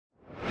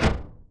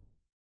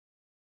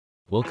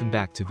Welcome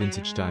back to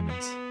Vintage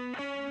Diamonds.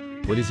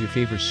 What is your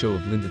favorite show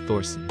of Linda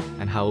Thorson,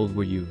 and how old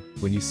were you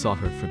when you saw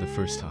her for the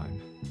first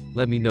time?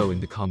 Let me know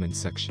in the comment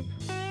section.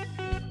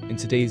 In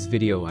today's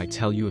video I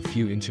tell you a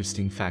few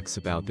interesting facts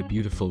about the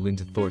beautiful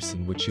Linda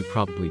Thorson which you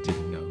probably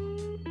didn't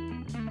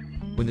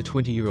know. When the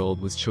 20-year-old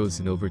was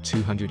chosen over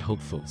 200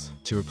 hopefuls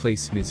to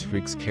replace Ms.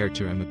 Riggs'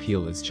 character Emma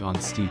Peel as John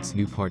Steed's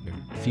new partner,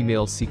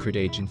 female secret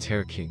agent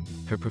Tara King,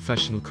 her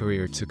professional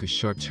career took a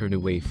sharp turn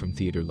away from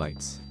theater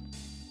lights.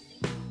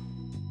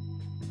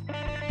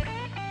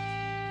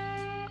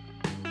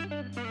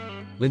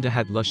 Linda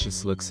had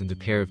luscious looks and a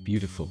pair of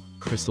beautiful,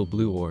 crystal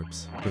blue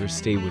orbs, but her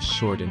stay was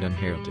short and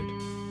unheralded.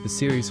 The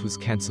series was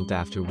cancelled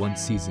after one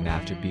season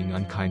after being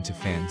unkind to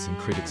fans and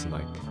critics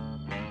alike.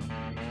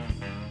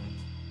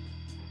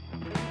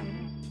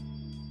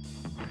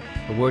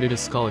 Awarded a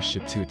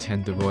scholarship to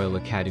attend the Royal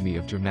Academy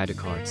of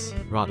Dramatic Arts,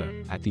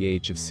 RADA, at the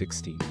age of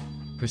 16.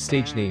 Her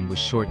stage name was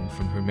shortened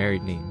from her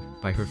married name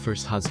by her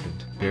first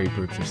husband, Barry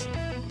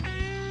Thorson.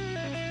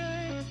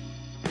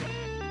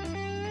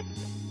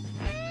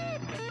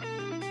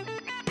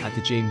 At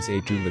the James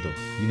A. Doolittle,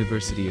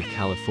 University of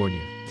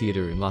California,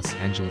 Theater in Los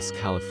Angeles,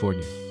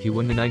 California, he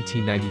won the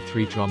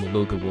 1993 Drama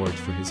Logue Award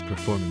for his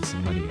performance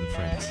in Money and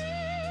Friends.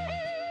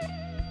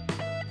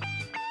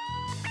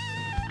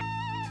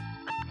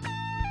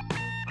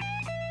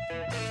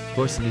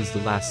 Thorson is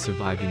the last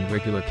surviving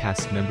regular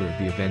cast member of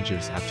the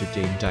Avengers after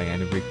Dame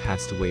Diana Rigg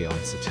passed away on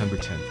September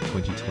 10,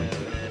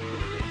 2020.